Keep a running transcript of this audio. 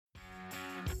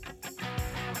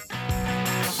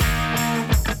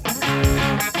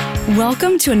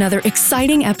Welcome to another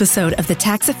exciting episode of The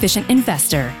Tax Efficient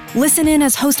Investor. Listen in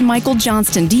as host Michael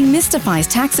Johnston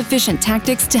demystifies tax-efficient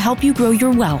tactics to help you grow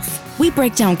your wealth. We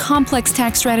break down complex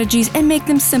tax strategies and make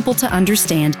them simple to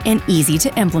understand and easy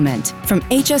to implement. From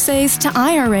HSAs to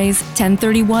IRAs,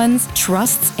 1031s,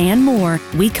 trusts, and more,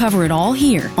 we cover it all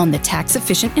here on The Tax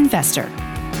Efficient Investor.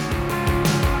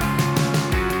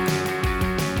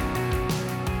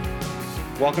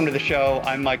 Welcome to the show.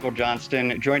 I'm Michael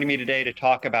Johnston. Joining me today to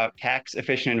talk about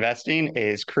tax-efficient investing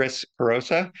is Chris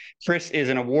Carosa. Chris is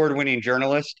an award-winning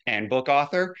journalist and book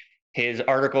author. His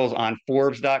articles on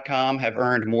Forbes.com have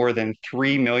earned more than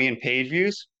 3 million page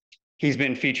views. He's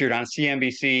been featured on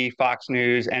CNBC, Fox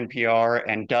News, NPR,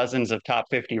 and dozens of top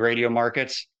 50 radio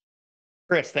markets.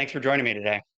 Chris, thanks for joining me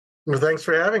today. Well, thanks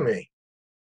for having me.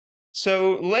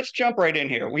 So let's jump right in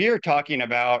here. We are talking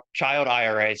about child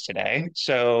IRAs today.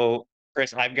 So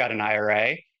Chris, I've got an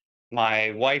IRA.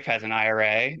 My wife has an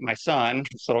IRA. My son,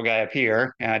 this little guy up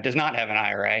here, does not have an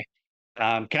IRA.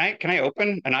 Can I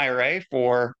open an IRA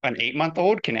for an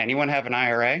 8-month-old? Can anyone have an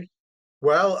IRA?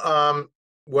 Well,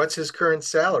 what's his current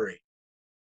salary?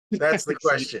 That's the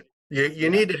question. You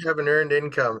need to have an earned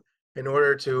income in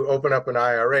order to open up an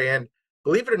IRA. And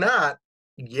believe it or not,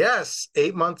 yes,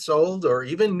 8 months old or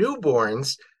even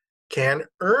newborns can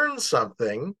earn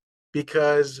something,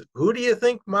 because who do you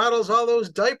think models all those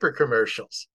diaper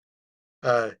commercials?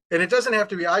 And it doesn't have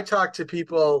to be. I talk to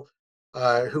people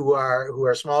who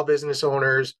are small business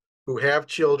owners who have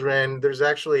children. There's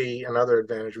actually another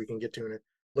advantage we can get to in it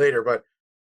later, but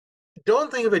don't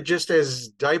think of it just as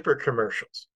diaper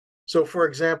commercials. So, for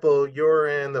example, you're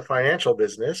in the financial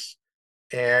business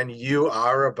and you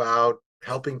are about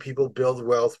helping people build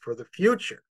wealth for the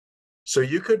future. So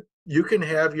you can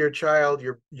have your child,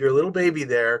 your little baby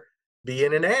there, be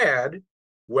in an ad,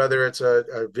 whether it's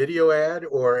a video ad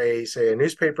or a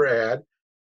newspaper ad,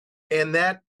 and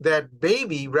that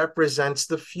baby represents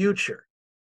the future.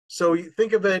 So you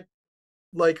think of it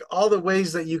like all the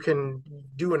ways that you can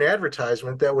do an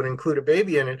advertisement that would include a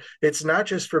baby in it. It's not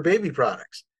just for baby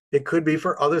products. It could be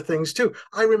for other things too.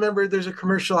 I remember there's a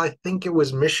commercial, I think it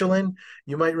was Michelin,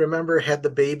 you might remember, had the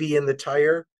baby in the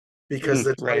tire because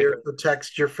the tire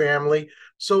protects your family.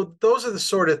 So those are the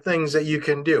sort of things that you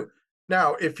can do.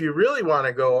 Now, if you really want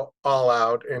to go all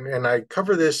out, and I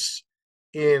cover this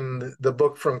in the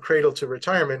book From Cradle to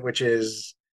Retirement, which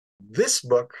is this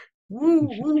book,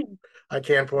 I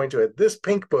can't point to it, this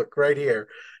pink book right here,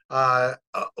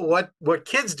 what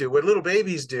kids do, what little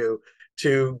babies do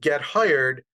to get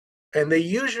hired, and they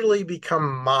usually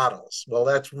become models. Well,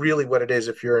 that's really what it is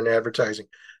if you're in advertising.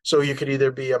 So you could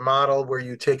either be a model where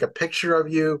you take a picture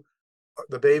of you,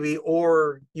 the baby,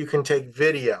 or you can take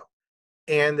video.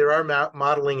 And there are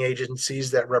modeling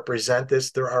agencies that represent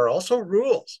this. There are also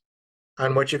rules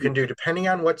on what you can do depending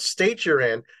on what state you're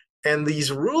in. And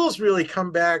these rules really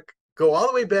go all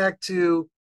the way back to,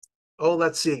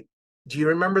 let's see. Do you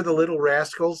remember the Little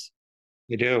Rascals?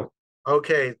 You do.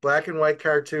 Okay, black and white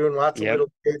cartoon, lots of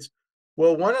little kids.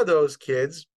 Well, one of those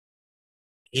kids,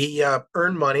 he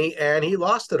earned money and he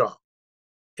lost it all.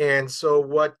 And so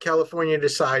what California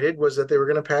decided was that they were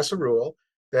going to pass a rule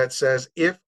that says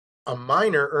if a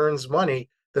minor earns money,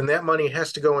 then that money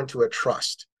has to go into a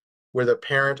trust where the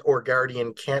parent or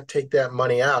guardian can't take that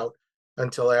money out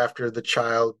until after the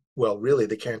child, well, really,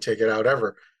 they can't take it out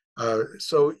ever.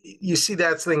 So you see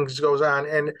that things goes on.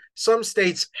 And some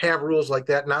states have rules like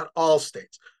that, not all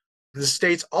states. The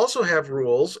states also have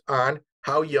rules on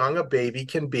how young a baby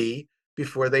can be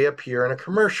before they appear in a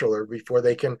commercial or before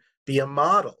they can be a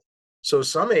model. So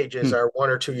some ages are 1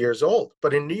 or 2 years old,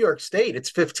 but in New York State, it's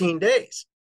 15 days.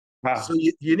 Wow. So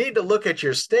you need to look at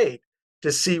your state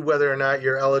to see whether or not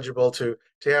you're eligible to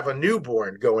have a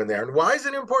newborn go in there. And why is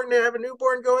it important to have a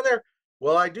newborn go in there?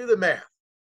 Well, I do the math.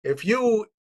 If you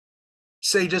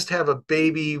say just have a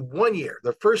baby 1 year,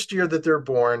 the first year that they're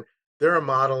born, they're a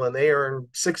model and they earn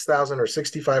 $6,000 or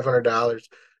 $6,500,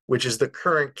 which is the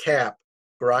current cap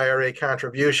for IRA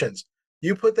contributions.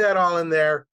 You put that all in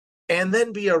there and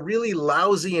then be a really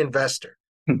lousy investor.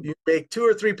 You make 2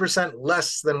 or 3%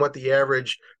 less than what the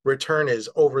average return is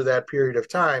over that period of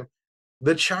time.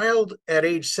 The child at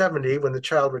age 70, when the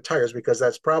child retires, because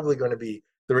that's probably going to be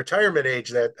the retirement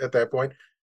age at that point,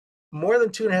 more than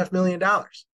 $2.5 million.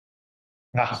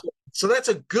 Wow. So that's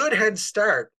a good head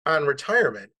start on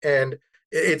retirement. And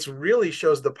it really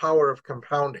shows the power of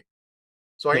compounding.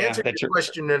 So I answered your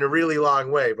question in a really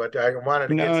long way, but I wanted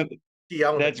to get key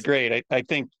elements. That's great.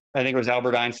 I think it was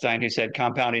Albert Einstein who said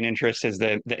compounding interest is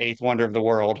the eighth wonder of the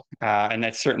world. And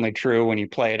that's certainly true when you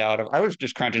play it out. I was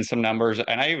just crunching some numbers,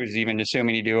 and I was even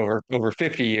assuming you do over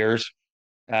 50 years.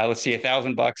 let's see,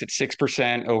 $1,000 at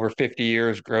 6% over 50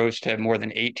 years grows to more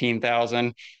than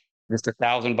 18,000. Just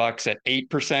 $1,000 at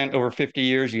 8% over 50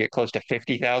 years, you get close to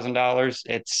 $50,000.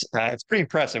 It's pretty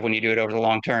impressive when you do it over the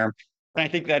long term. And I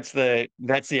think that's the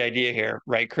idea here,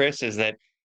 right, Chris? Is that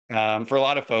for a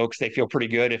lot of folks, they feel pretty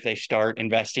good if they start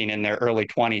investing in their early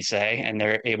 20s, say, and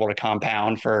they're able to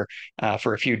compound for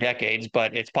a few decades.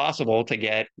 But it's possible to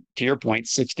get, to your point,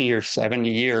 60 or 70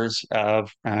 years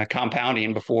of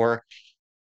compounding before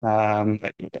an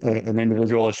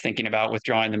individual is thinking about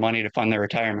withdrawing the money to fund their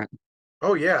retirement.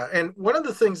 Oh, yeah. And one of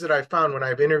the things that I found when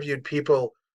I've interviewed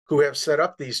people who have set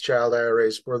up these child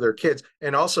IRAs for their kids,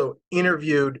 and also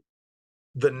interviewed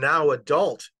the now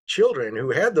adult children who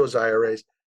had those IRAs,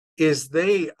 is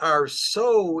they are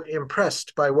so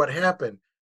impressed by what happened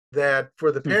that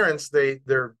for the parents,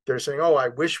 they're saying, "Oh, I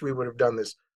wish we would have done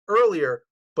this earlier."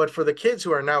 But for the kids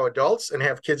who are now adults and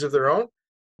have kids of their own,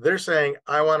 they're saying,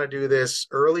 "I want to do this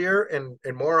earlier and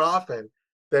more often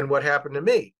than what happened to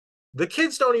me." The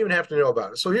kids don't even have to know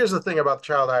about it. So here's the thing about the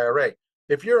Child IRA.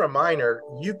 If you're a minor,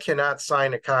 you cannot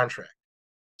sign a contract.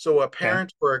 So a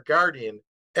parent or a guardian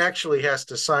actually has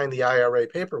to sign the IRA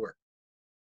paperwork.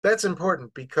 That's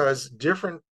important because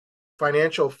different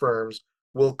financial firms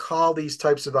will call these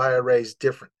types of IRAs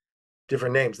different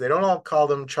names. They don't all call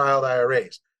them child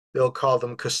IRAs. They'll call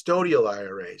them custodial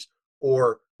IRAs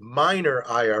or minor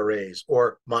IRAs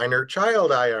or minor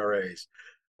child IRAs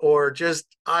or just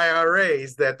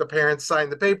IRAs that the parents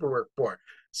sign the paperwork for.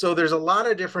 So there's a lot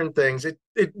of different things. It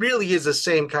really is the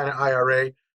same kind of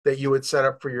IRA that you would set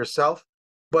up for yourself.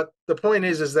 But the point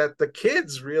is that the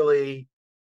kids really,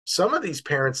 some of these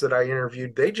parents that I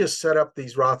interviewed, they just set up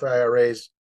these Roth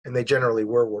IRAs, and they generally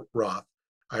were Roth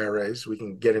IRAs. We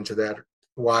can get into that,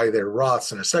 why they're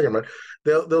Roths in a second, but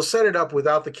they'll set it up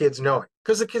without the kids knowing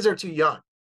because the kids are too young.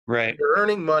 Right. They're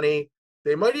earning money.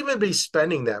 They might even be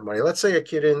spending that money. Let's say a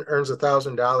kid earns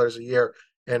 $1,000 a year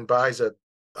and buys a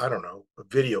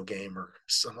video game or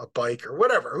a bike or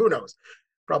whatever. Who knows?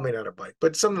 Probably not a bike,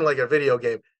 but something like a video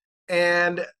game.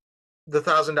 And the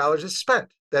 $1,000 is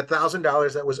spent. That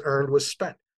 $1,000 that was earned was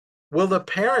spent. Well, the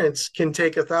parents can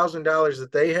take $1,000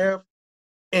 that they have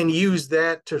and use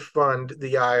that to fund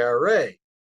the IRA.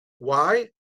 Why?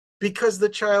 Because the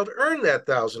child earned that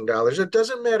 $1,000. It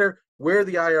doesn't matter where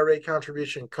the IRA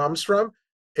contribution comes from,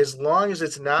 as long as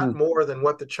it's not more than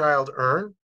what the child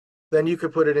earned, then you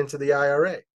could put it into the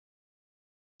IRA.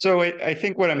 So I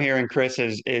think what I'm hearing, Chris,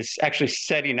 is actually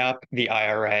setting up the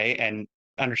IRA, and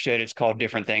understood it's called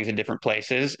different things in different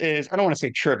places, is, I don't want to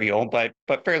say trivial, but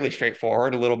fairly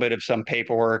straightforward, a little bit of some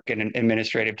paperwork and an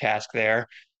administrative task there.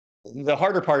 The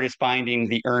harder part is finding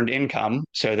the earned income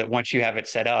so that once you have it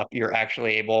set up, you're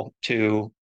actually able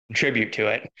to contribute to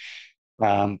it.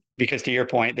 Because to your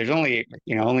point, there's only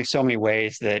so many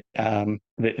ways that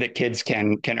that kids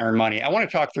can earn money. I want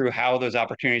to talk through how those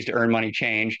opportunities to earn money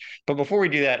change. But before we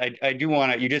do that, I do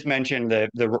want to. You just mentioned that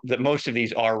most of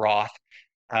these are Roth.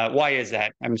 Why is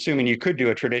that? I'm assuming you could do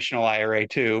a traditional IRA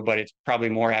too, but it's probably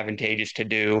more advantageous to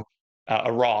do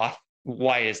a Roth.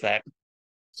 Why is that?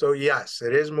 So yes,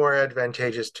 it is more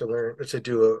advantageous to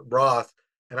do a Roth,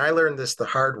 and I learned this the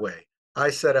hard way. I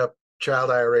set up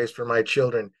child IRAs for my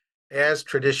children as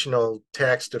traditional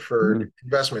tax-deferred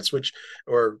investments,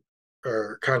 or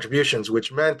contributions,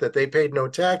 which meant that they paid no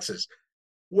taxes.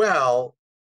 Well,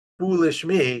 foolish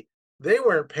me, they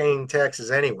weren't paying taxes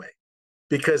anyway,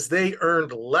 because they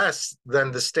earned less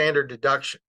than the standard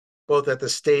deduction, both at the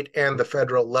state and the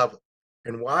federal level.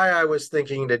 And why I was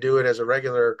thinking to do it as a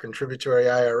regular contributory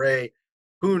IRA,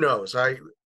 who knows?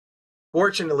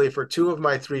 Fortunately for two of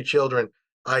my three children,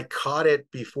 I caught it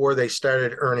before they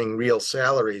started earning real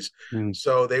salaries.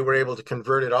 So they were able to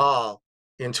convert it all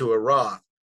into a Roth.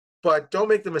 But don't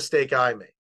make the mistake I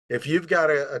made. If you've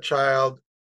got a child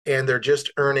and they're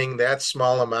just earning that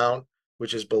small amount,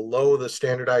 which is below the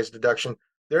standardized deduction,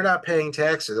 they're not paying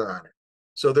taxes on it.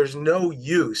 So there's no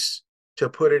use to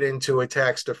put it into a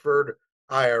tax-deferred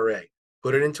IRA.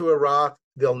 Put it into a Roth,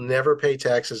 they'll never pay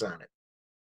taxes on it.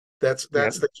 That's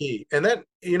the key. And then,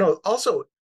 also,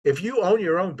 if you own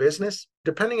your own business,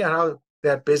 depending on how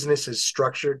that business is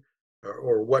structured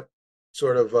or what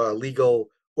sort of legal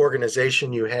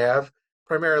organization you have,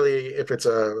 primarily if it's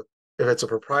a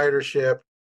proprietorship,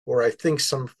 or I think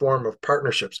some form of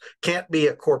partnerships, can't be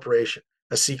a corporation,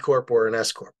 a C corp or an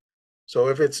S corp. So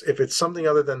if it's something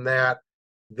other than that,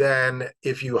 then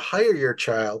if you hire your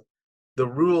child, the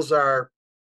rules are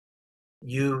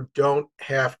you don't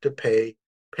have to pay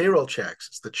payroll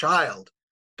taxes. The child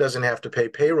doesn't have to pay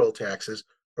payroll taxes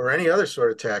or any other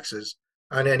sort of taxes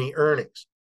on any earnings.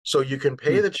 So you can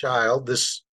pay the child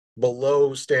this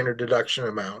below standard deduction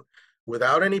amount,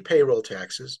 without any payroll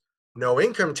taxes, no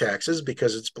income taxes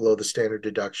because it's below the standard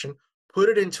deduction, put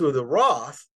it into the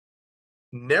Roth,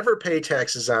 never pay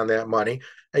taxes on that money,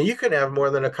 and you can have more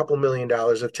than a couple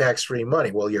 $1,000,000 of tax-free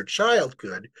money. Well, your child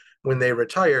could when they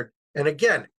retired. And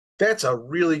again, that's a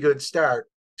really good start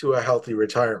to a healthy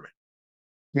retirement.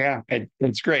 Yeah,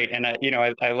 it's great. And,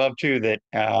 I love too that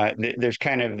there's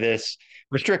kind of this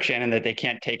restriction and that they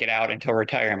can't take it out until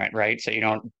retirement, right? So you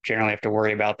don't generally have to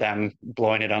worry about them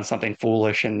blowing it on something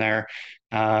foolish in their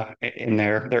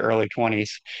early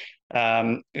 20s.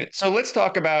 So let's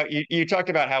talk about you talked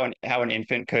about how an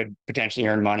infant could potentially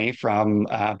earn money from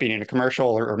being in a commercial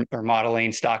or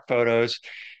modeling stock photos.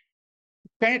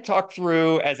 Kind of talk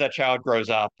through as that child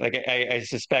grows up. Like I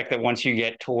suspect that once you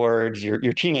get towards your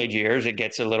teenage years, it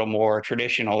gets a little more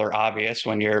traditional or obvious.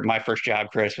 My first job,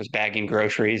 Chris, was bagging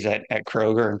groceries at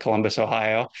Kroger in Columbus,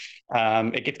 Ohio.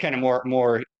 It gets kind of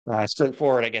more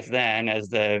straightforward, I guess, then as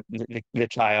the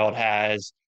child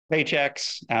has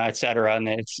paychecks, et cetera, and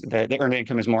the earned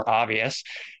income is more obvious.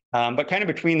 But kind of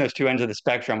between those two ends of the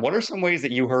spectrum, what are some ways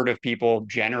that you heard of people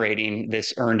generating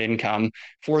this earned income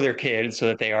for their kids so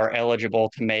that they are eligible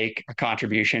to make a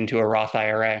contribution to a Roth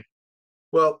IRA?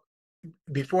 Well,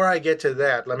 before I get to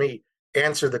that, let me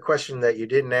answer the question that you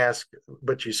didn't ask,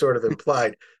 but you sort of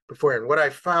implied before. And what I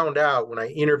found out when I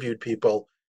interviewed people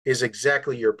is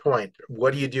exactly your point.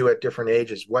 What do you do at different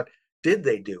ages? What did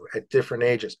they do at different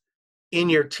ages? In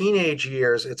your teenage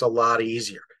years, it's a lot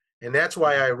easier. And that's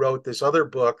why I wrote this other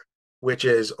book, which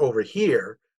is over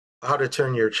here, How to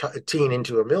Turn Your Teen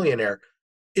into a Millionaire.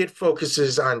 It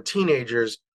focuses on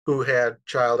teenagers who had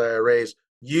child IRAs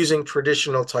using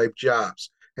traditional type jobs.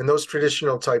 And those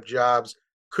traditional type jobs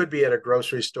could be at a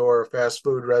grocery store, a fast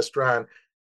food restaurant.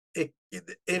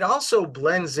 It also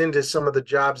blends into some of the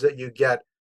jobs that you get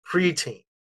preteen.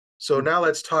 So now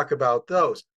let's talk about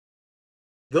those.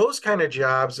 Those kind of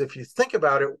jobs, if you think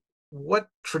about it, what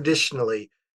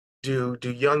traditionally do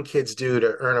young kids do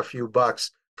to earn a few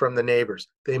bucks from the neighbors?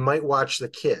 They might watch the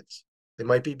kids. They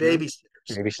might be babysitters.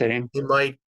 Babysitting. They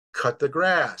might cut the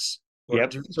grass or Yep,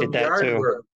 do did some that yard too.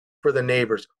 work for the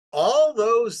neighbors. All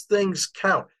those things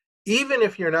count. Even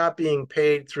if you're not being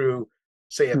paid through,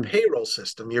 say, a Hmm. payroll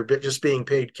system, you're just being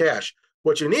paid cash.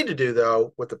 What you need to do,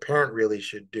 though, what the parent really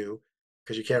should do,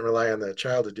 because you can't rely on the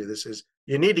child to do this, is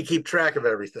you need to keep track of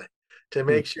everything to Hmm.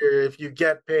 make sure if you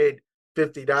get paid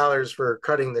 $50 for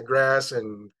cutting the grass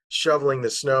and shoveling the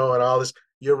snow and all this,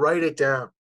 you write it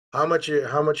down. How much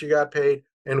you got paid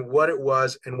and what it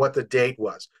was and what the date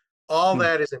was. All Hmm.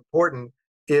 that is important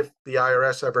if the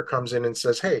IRS ever comes in and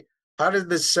says, hey, how did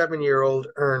this 7-year-old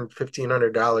earn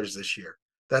 $1,500 this year?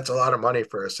 That's a lot of money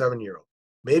for a 7-year-old.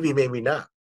 Maybe, maybe not.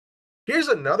 Here's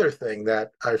another thing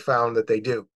that I found that they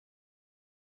do: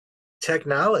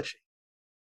 technology.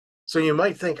 So you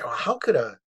might think, oh, how could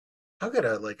a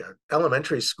like a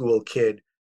elementary school kid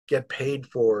get paid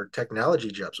for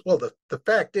technology jobs? Well, the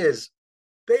fact is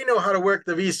they know how to work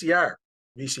the VCR.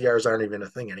 VCRs aren't even a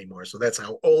thing anymore, so that's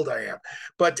how old I am.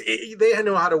 But they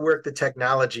know how to work the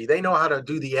technology. They know how to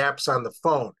do the apps on the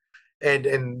phone,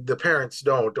 and the parents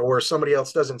don't, or somebody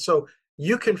else doesn't. So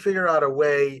you can figure out a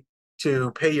way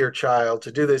to pay your child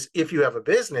to do this if you have a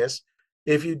business.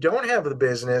 If you don't have the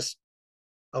business,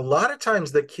 a lot of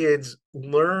times the kids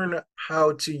learn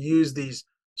how to use these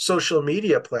social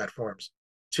media platforms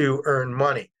to earn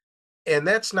money. And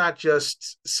that's not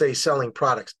just, say, selling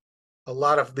products. A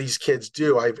lot of these kids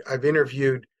do. I've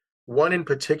interviewed one in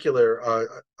particular,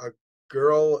 a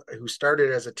girl who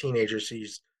started as a teenager.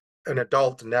 She's an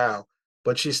adult now,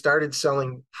 but she started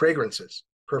selling fragrances,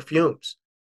 perfumes,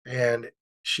 and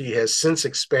she has since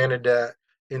expanded that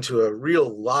into a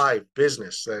real live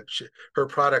business that her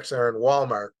products are in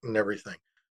Walmart and everything.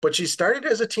 But she started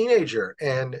as a teenager,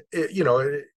 and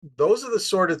those are the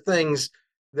sort of things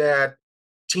that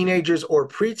teenagers or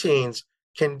preteens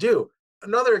can do.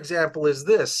 Another example is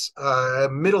this: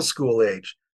 middle school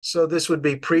age. So this would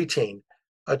be preteen,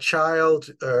 a child,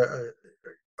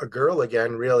 a girl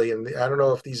again, really. And I don't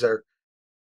know if these are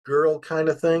girl kind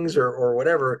of things or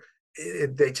whatever.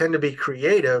 They tend to be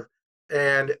creative,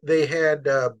 and they had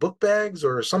book bags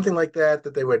or something like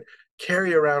that they would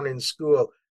carry around in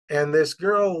school. And this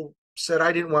girl said,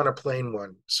 I didn't want a plain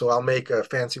one, so I'll make a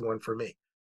fancy one for me.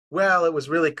 Well, it was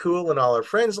really cool and all her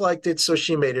friends liked it, so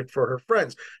she made it for her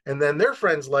friends. And then their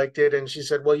friends liked it, and she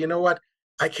said, well, you know what?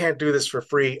 I can't do this for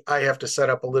free. I have to set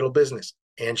up a little business.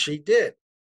 And she did.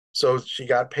 So she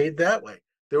got paid that way.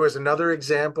 There was another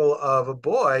example of a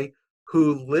boy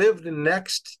who lived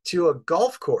next to a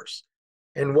golf course.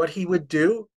 And what he would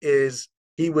do is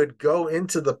he would go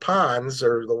into the ponds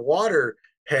or the water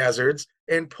hazards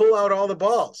and pull out all the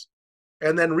balls.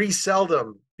 and then resell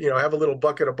them, have a little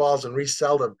bucket of balls and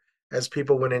resell them as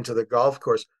people went into the golf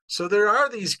course. So there are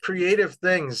these creative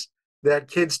things that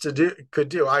kids could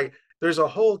do. There's a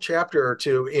whole chapter or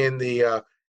two in the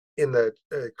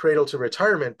Cradle to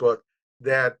Retirement book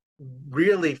that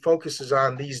really focuses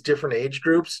on these different age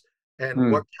groups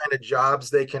and what kind of jobs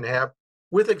they can have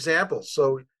with examples.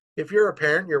 So if you're a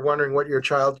parent, you're wondering what your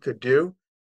child could do,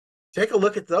 take a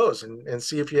look at those and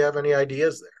see if you have any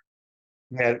ideas there.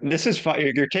 Yeah, this is fun.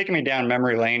 You're taking me down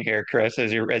memory lane here, Chris.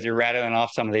 As you're rattling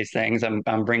off some of these things, I'm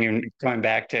going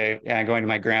back to going to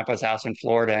my grandpa's house in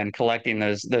Florida and collecting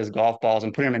those golf balls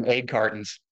and putting them in egg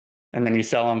cartons, and then you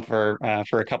sell them for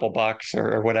a couple bucks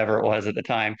or whatever it was at the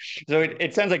time. So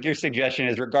it sounds like your suggestion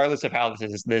is, regardless of how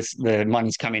the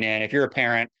money's coming in, if you're a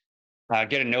parent,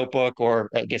 get a notebook, or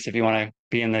I guess if you want to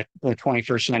be in the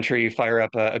 21st century, you fire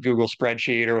up a Google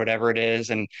spreadsheet or whatever it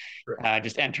is, and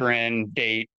just enter in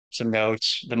date, some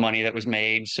notes, the money that was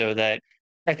made, so that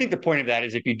I think the point of that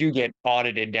is, if you do get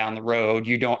audited down the road,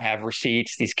 you don't have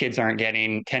receipts. These kids aren't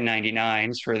getting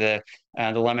 1099s for the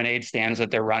lemonade stands that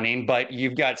they're running, but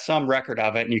you've got some record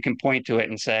of it, and you can point to it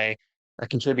and say, I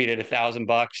contributed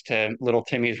 $1,000 to little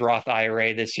Timmy's Roth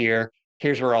IRA this year.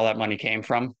 Here's where all that money came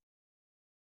from.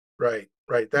 Right.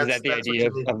 Is That's that the what idea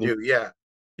you need to do. Yeah.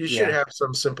 You should Yeah. have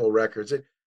some simple records. It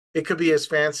could be as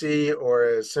fancy or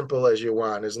as simple as you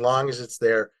want, as long as it's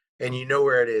there and you know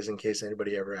where it is in case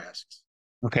anybody ever asks.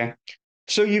 Okay.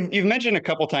 So you've mentioned a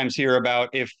couple times here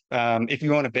about if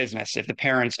you own a business, if the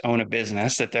parents own a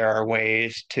business, that there are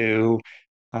ways to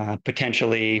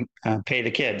potentially pay the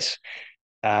kids.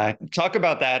 Talk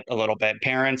about that a little bit,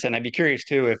 parents, and I'd be curious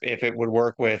too if it would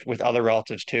work with other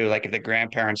relatives too, like if the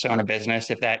grandparents own a business,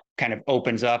 if that kind of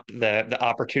opens up the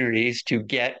opportunities to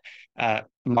get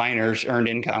minors earned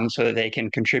income so that they can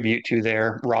contribute to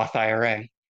their Roth IRA.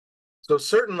 So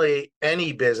certainly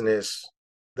any business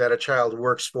that a child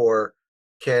works for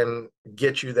can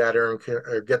get you that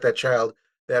get that child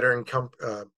that earned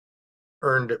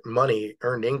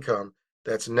income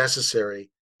that's necessary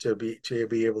to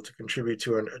be able to contribute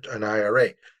to an IRA.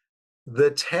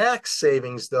 The tax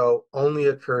savings, though, only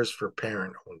occurs for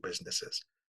parent-owned businesses.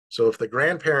 So if the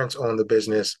grandparents own the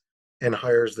business and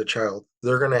hires the child,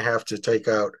 they're going to have to take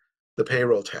out the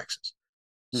payroll taxes.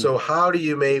 So how do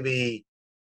you maybe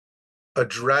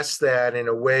address that in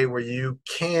a way where you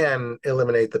can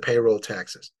eliminate the payroll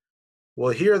taxes?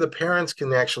 Well, here the parents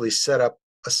can actually set up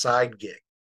a side gig.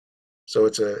 So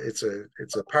it's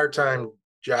a part-time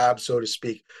job, so to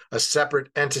speak, a separate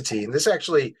entity. And this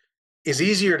actually is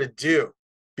easier to do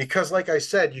because, like I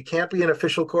said, you can't be an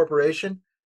official corporation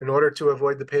in order to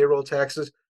avoid the payroll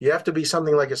taxes. You have to be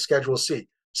something like a Schedule C.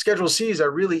 Schedule Cs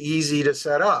are really easy to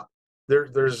set up.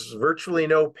 There's virtually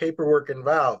no paperwork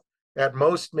involved. At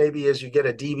most, maybe as you get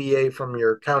a DBA from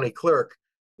your county clerk,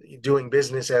 doing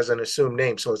business as an assumed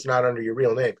name, so it's not under your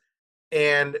real name.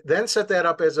 And then set that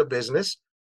up as a business.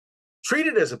 Treat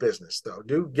it as a business, though.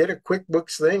 Get a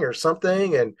QuickBooks thing or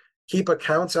something and keep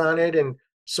accounts on it. And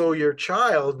so your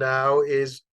child now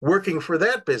is working for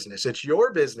that business. It's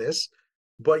your business,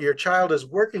 but your child is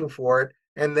working for it.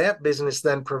 And that business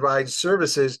then provides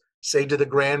services, say, to the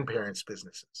grandparents'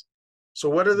 businesses. So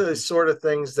what are the sort of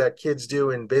things that kids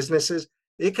do in businesses?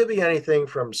 It could be anything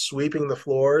from sweeping the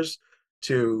floors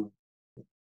to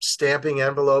stamping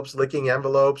envelopes, licking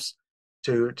envelopes,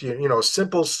 to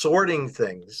simple sorting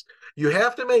things. You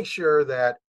have to make sure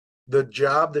that the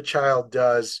job the child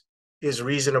does is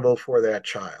reasonable for that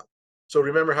child. So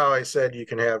remember how I said you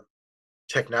can have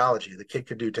technology. The kid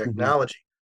could do technology.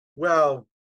 Well,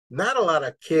 not a lot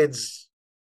of kids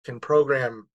can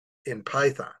program in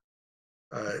Python.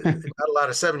 Not a lot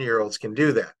of 7-year-olds can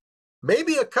do that.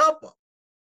 Maybe a couple.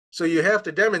 So you have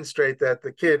to demonstrate that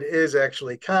the kid is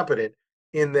actually competent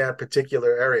in that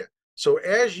particular area. So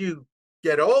as you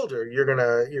get older, you're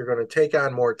gonna take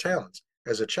on more talents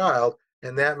as a child,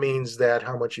 and that means that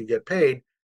how much you get paid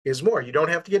is more. You don't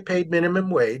have to get paid minimum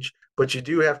wage, but you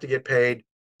do have to get paid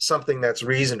something that's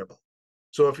reasonable.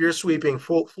 So if you're sweeping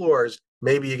full floors,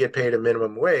 maybe you get paid a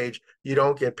minimum wage. You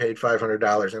don't get paid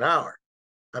 $500 an hour.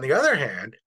 On the other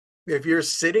hand, if you're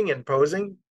sitting and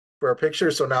posing for a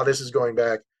picture, so now this is going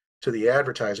back to the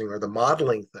advertising or the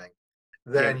modeling thing,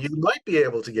 then you might be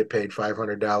able to get paid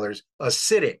 $500 a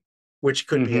sitting, which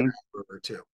could be an hour or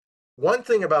two. One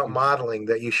thing about modeling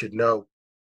that you should know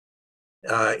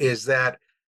is that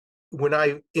when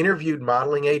I interviewed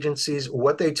modeling agencies,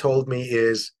 what they told me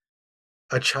is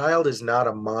a child is not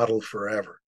a model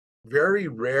forever. Very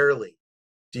rarely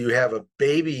do you have a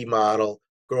baby model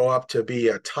grow up to be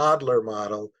a toddler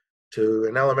model, to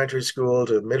an elementary school,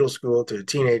 to middle school, to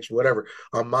teenage, whatever,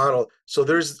 a model. So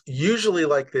there's usually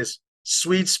like this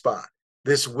sweet spot,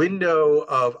 this window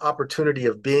of opportunity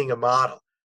of being a model.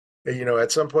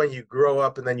 At some point you grow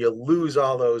up and then you lose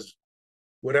all those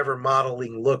whatever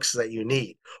modeling looks that you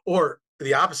need. Or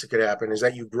the opposite could happen, is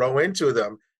that you grow into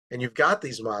them and you've got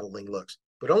these modeling looks,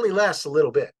 but only lasts a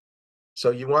little bit. So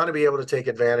you want to be able to take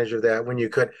advantage of that when you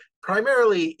could,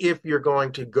 primarily if you're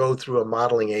going to go through a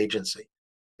modeling agency.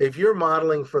 If you're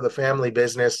modeling for the family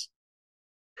business,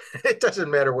 it doesn't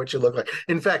matter what you look like.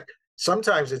 In fact,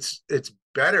 sometimes it's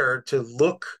better to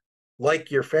look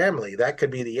like your family. That could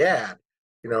be the ad.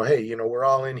 Hey, we're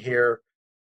all in here.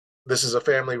 This is a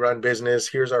family-run business.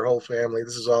 Here's our whole family.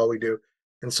 This is all we do.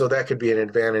 And so that could be an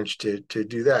advantage to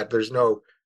do that. There's no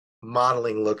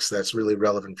modeling looks that's really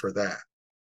relevant for that.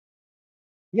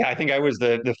 Yeah, I think I was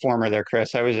the former there,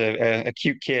 Chris. I was a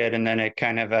cute kid, and then it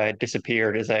kind of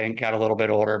disappeared as I got a little bit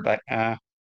older. But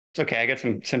it's okay. I got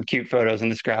some cute photos in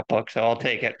the scrapbook, so I'll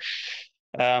take it.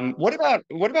 What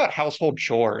about household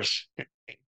chores?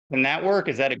 Can that work?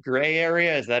 Is that a gray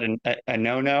area? Is that a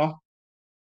no-no?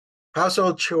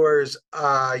 Household chores,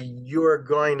 you're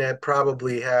going to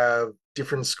probably have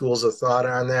different schools of thought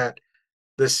on that.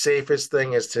 The safest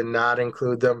thing is to not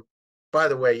include them. By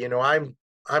the way,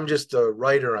 I'm just a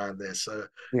writer on this, a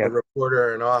Yeah.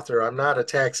 reporter and author. I'm not a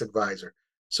tax advisor.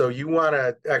 So you want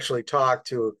to actually talk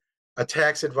to a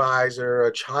tax advisor,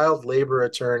 a child labor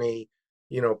attorney,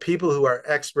 people who are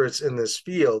experts in this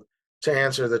field to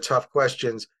answer the tough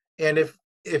questions. And if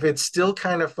it's still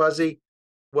kind of fuzzy,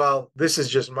 well, this is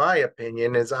just my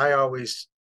opinion, as I always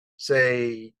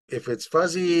say, if it's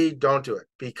fuzzy, don't do it.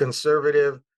 Be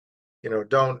conservative,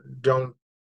 don't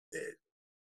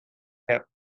Yep.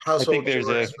 I think household there's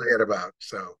chores forget about.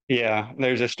 So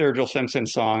there's a Sturgill Simpson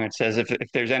song. It says, if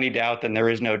there's any doubt, then there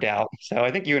is no doubt. So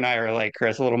I think you and I are like,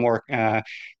 Chris, a little more,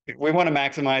 we want to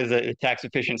maximize the tax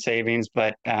efficient savings,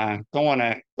 but don't want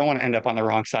to end up on the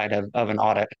wrong side of an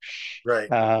audit.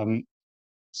 right.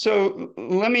 So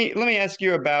let me ask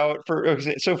you about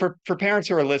for parents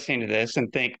who are listening to this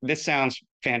and think this sounds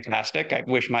fantastic. I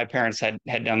wish my parents had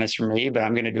done this for me, but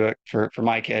I'm going to do it for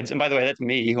my kids. And by the way, that's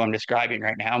me who I'm describing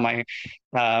right now.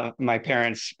 My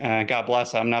parents, God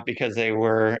bless them, not because they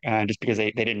were just because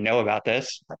they didn't know about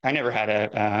this. I never had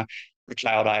a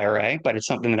child IRA, but it's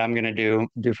something that I'm going to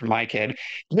do for my kid.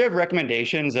 Do you have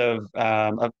recommendations of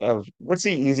what's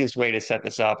the easiest way to set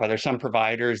this up? Are there some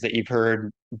providers that you've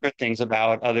heard good things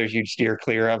about, others you'd steer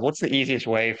clear of? What's the easiest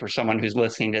way for someone who's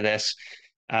listening to this,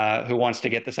 who wants to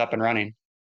get this up and running?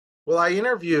 Well, I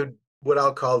interviewed what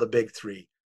I'll call the big three: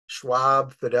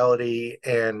 Schwab, Fidelity,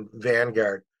 and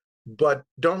Vanguard. But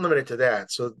don't limit it to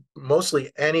that. So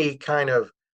mostly any kind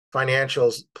of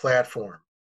financial platform.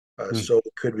 So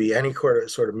it could be any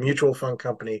sort of mutual fund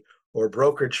company or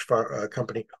brokerage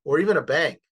company, or even a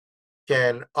bank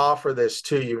can offer this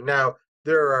to you. Now,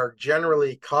 there are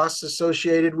generally costs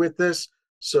associated with this,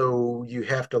 so you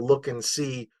have to look and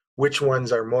see which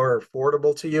ones are more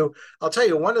affordable to you. I'll tell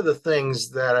you, one of the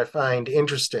things that I find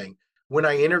interesting when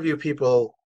I interview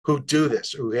people who do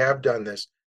this, who have done this,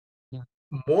 Yeah.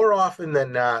 more often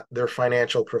than not, they're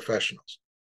financial professionals.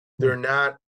 They're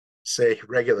not, say,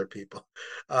 regular people,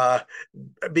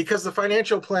 because the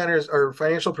financial planners or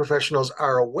financial professionals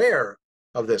are aware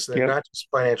of this. They're Yep. not just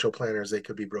financial planners. They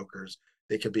could be brokers.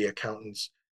 They could be accountants,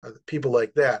 people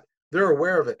like that. They're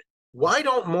aware of it. Why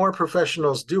don't more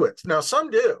professionals do it? Now,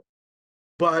 some do,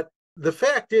 but the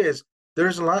fact is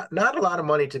there's not a lot of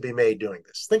money to be made doing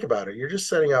this. Think about it. You're just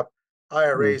setting up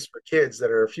IRAs for kids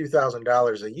that are a few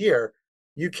 $1,000s a year.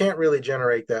 You can't really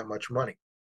generate that much money.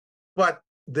 But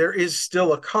there is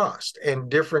still a cost, and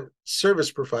different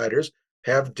service providers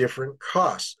have different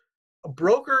costs.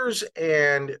 Brokers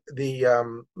and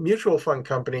the mutual fund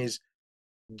companies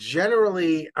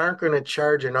generally aren't going to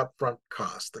charge an upfront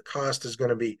cost. The cost is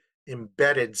going to be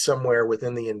embedded somewhere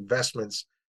within the investments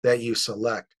that you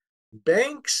select.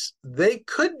 Banks, they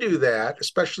could do that,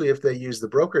 especially if they use the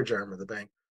brokerage arm of the bank.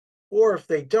 Or if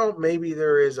they don't, maybe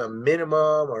there is a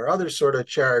minimum or other sort of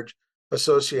charge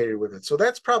associated with it. So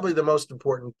that's probably the most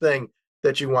important thing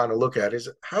that you want to look at, is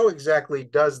how exactly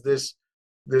does this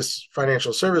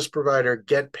financial service provider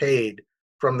get paid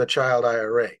from the Child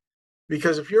IRA?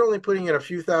 Because if you're only putting in a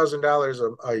few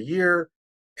 $1,000s a year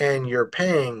and you're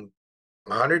paying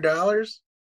 $100,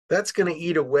 that's going to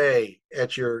eat away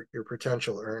at your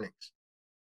potential earnings.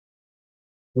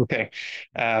 Okay.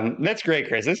 That's great,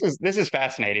 Chris. This is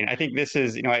fascinating. I think this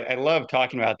is, I love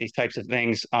talking about these types of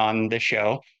things on the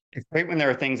show. It's great when there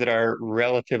are things that are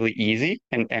relatively easy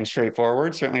and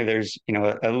straightforward. Certainly there's,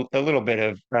 a little bit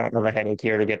of a headache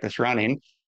here to get this running.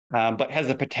 but has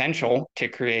the potential to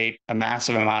create a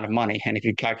massive amount of money. And if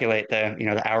you calculate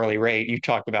the hourly rate you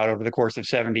talked about over the course of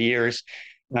 70 years,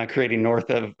 creating north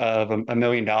of $1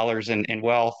 million in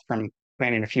wealth from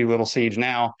planting a few little seeds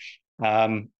now.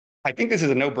 I think this is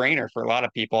a no-brainer for a lot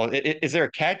of people. Is there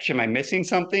a catch? Am I missing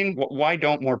something? Why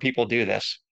don't more people do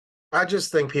this? I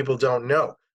just think people don't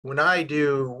know. When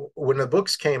the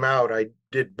books came out, I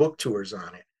did book tours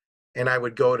on it, and I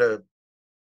would go to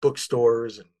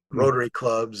bookstores and Rotary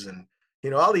clubs and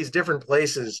all these different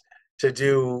places to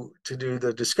do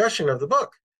the discussion of the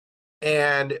book.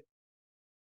 And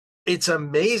it's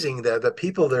amazing that the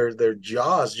people, their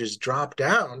jaws just drop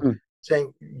down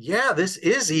saying, yeah, this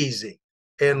is easy.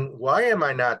 And why am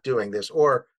I not doing this?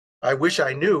 Or I wish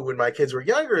I knew when my kids were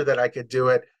younger that I could do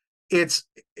it.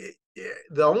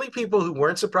 The only people who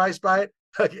weren't surprised by it,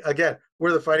 again,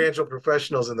 were the financial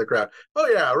professionals in the crowd. Oh,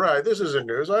 yeah, right. This isn't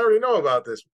news. I already know about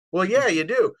this. Well, yeah, you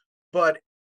do. But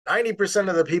 90%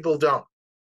 of the people don't.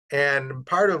 And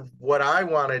part of what I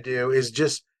want to do is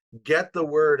just get the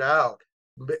word out,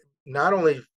 not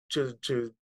only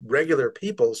to regular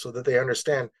people so that they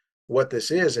understand what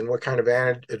this is and what kind of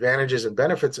advantages and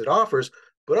benefits it offers,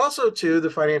 but also to the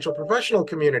financial professional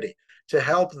community to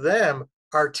help them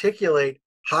articulate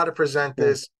how to present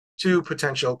this to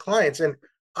potential clients. And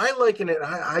I liken it,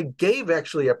 I gave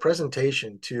actually a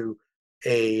presentation to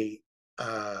a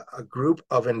group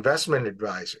of investment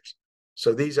advisors.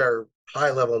 So these are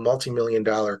high-level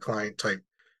multi-million-dollar client type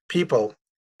people.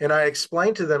 And I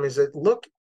explained to them is that look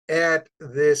at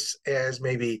this as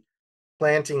maybe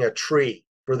planting a tree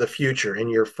for the future in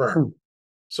your firm.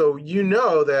 So you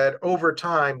know that over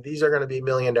time, these are going to be $1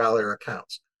 million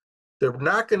accounts. They're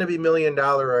not going to be $1 million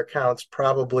accounts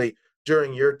probably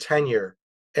during your tenure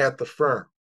at the firm.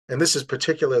 And this is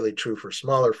particularly true for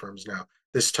smaller firms now,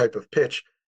 this type of pitch.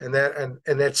 And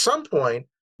at some point,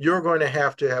 you're going to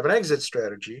have an exit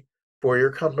strategy for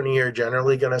your company. You're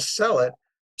generally going to sell it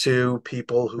to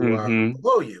people who are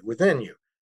below you, within you.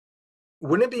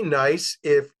 Wouldn't it be nice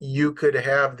if you could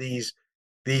have these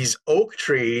oak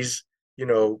trees,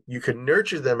 you could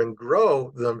nurture them and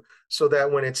grow them so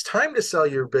that when it's time to sell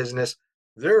your business,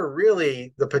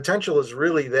 the potential is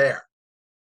really there.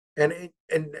 And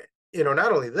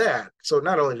not only that, so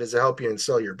not only does it help you and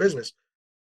sell your business,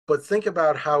 but think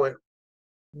about how it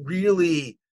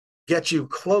really gets you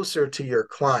closer to your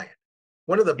client.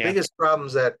 One of the biggest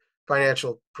problems that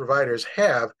financial providers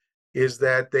have is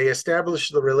that they establish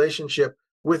the relationship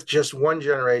with just one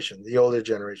generation, the older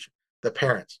generation, the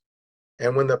parents.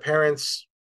 And when the parents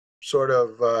sort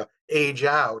of age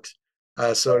out,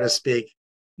 so to speak,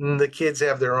 the kids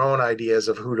have their own ideas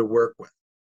of who to work with.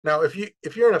 Now, if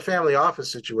you're in a family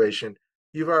office situation,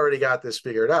 you've already got this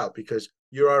figured out because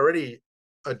you're already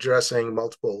addressing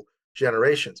multiple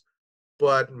generations.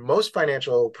 But most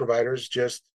financial providers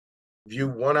just view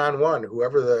one-on-one,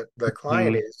 whoever the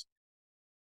client is,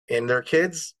 and their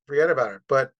kids, forget about it.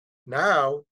 But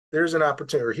now here's an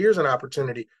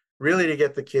opportunity really to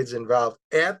get the kids involved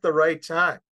at the right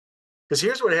time. Because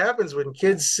here's what happens when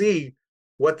kids see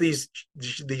what these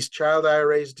child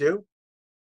IRAs do.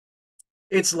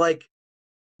 It's like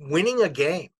winning a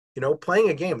game, playing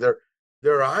a game.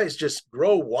 Their eyes just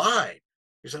grow wide.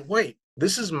 You're like, wait,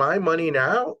 this is my money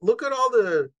now? Look at all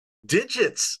the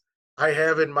digits I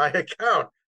have in my account.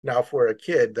 Now, for a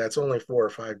kid, that's only 4 or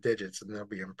 5 digits, and they'll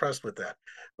be impressed with that.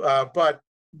 But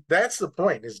that's the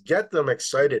point, is get them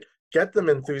excited, get them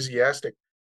enthusiastic,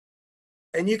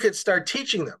 and you could start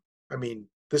teaching them. I mean,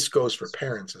 this goes for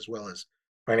parents as well as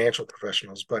financial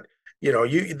professionals, but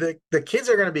the kids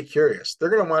are going to be curious. They're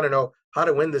going to want to know how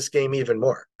to win this game even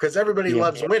more because everybody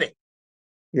loves winning.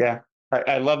 Yeah.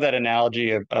 I love that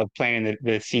analogy of planting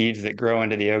the seeds that grow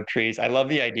into the oak trees. I love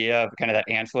the idea of kind of that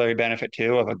ancillary benefit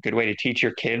too, of a good way to teach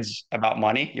your kids about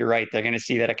money. You're right. They're going to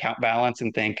see that account balance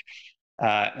and think,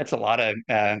 that's a lot of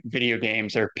video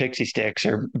games or pixie sticks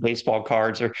or baseball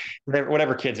cards or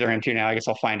whatever kids are into now. I guess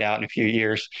I'll find out in a few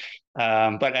years.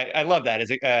 But I love that.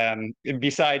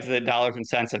 Besides the dollars and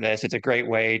cents of this, it's a great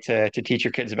way to teach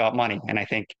your kids about money. And I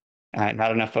think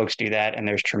not enough folks do that. And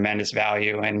there's tremendous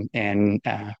value in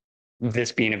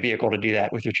this being a vehicle to do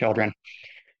that with your children.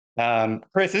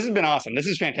 Chris, this has been awesome. This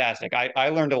is fantastic. I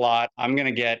learned a lot. I'm going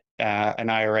to get an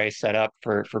IRA set up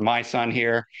for my son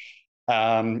here.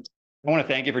 I want to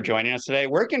thank you for joining us today.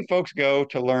 Where can folks go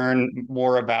to learn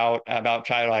more about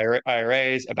child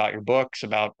IRAs, about your books,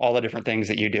 about all the different things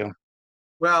that you do?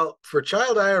 Well, for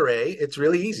Child IRA, it's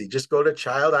really easy. Just go to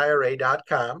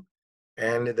childira.com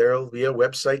and there'll be a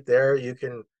website there. You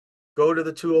can go to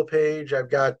the tool page. I've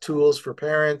got tools for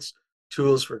parents,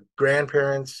 tools for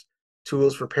grandparents,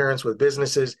 tools for parents with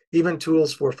businesses, even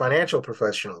tools for financial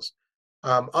professionals.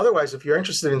 Otherwise, if you're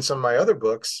interested in some of my other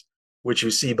books, which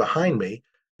you see behind me,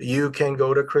 you can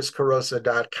go to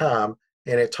chriscarosa.com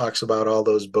and it talks about all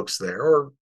those books there,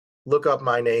 or look up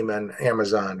my name on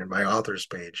Amazon and my authors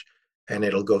page, and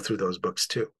it'll go through those books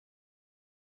too.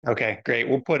 Okay, great.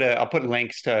 I'll put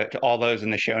links to all those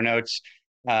in the show notes.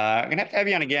 I'm gonna have to have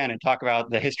you on again and talk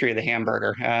about the history of the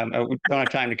hamburger. We don't have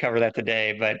time to cover that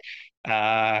today, but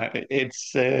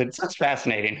it's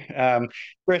fascinating.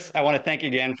 Chris, I want to thank you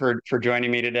again for joining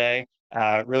me today.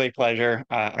 Really a pleasure.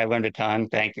 I learned a ton.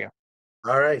 Thank you.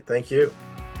 All right, thank you.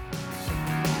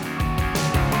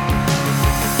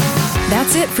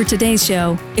 That's it for today's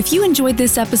show. If you enjoyed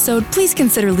this episode, please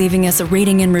consider leaving us a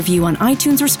rating and review on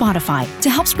iTunes or Spotify to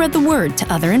help spread the word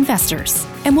to other investors.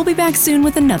 And we'll be back soon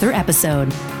with another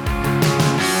episode.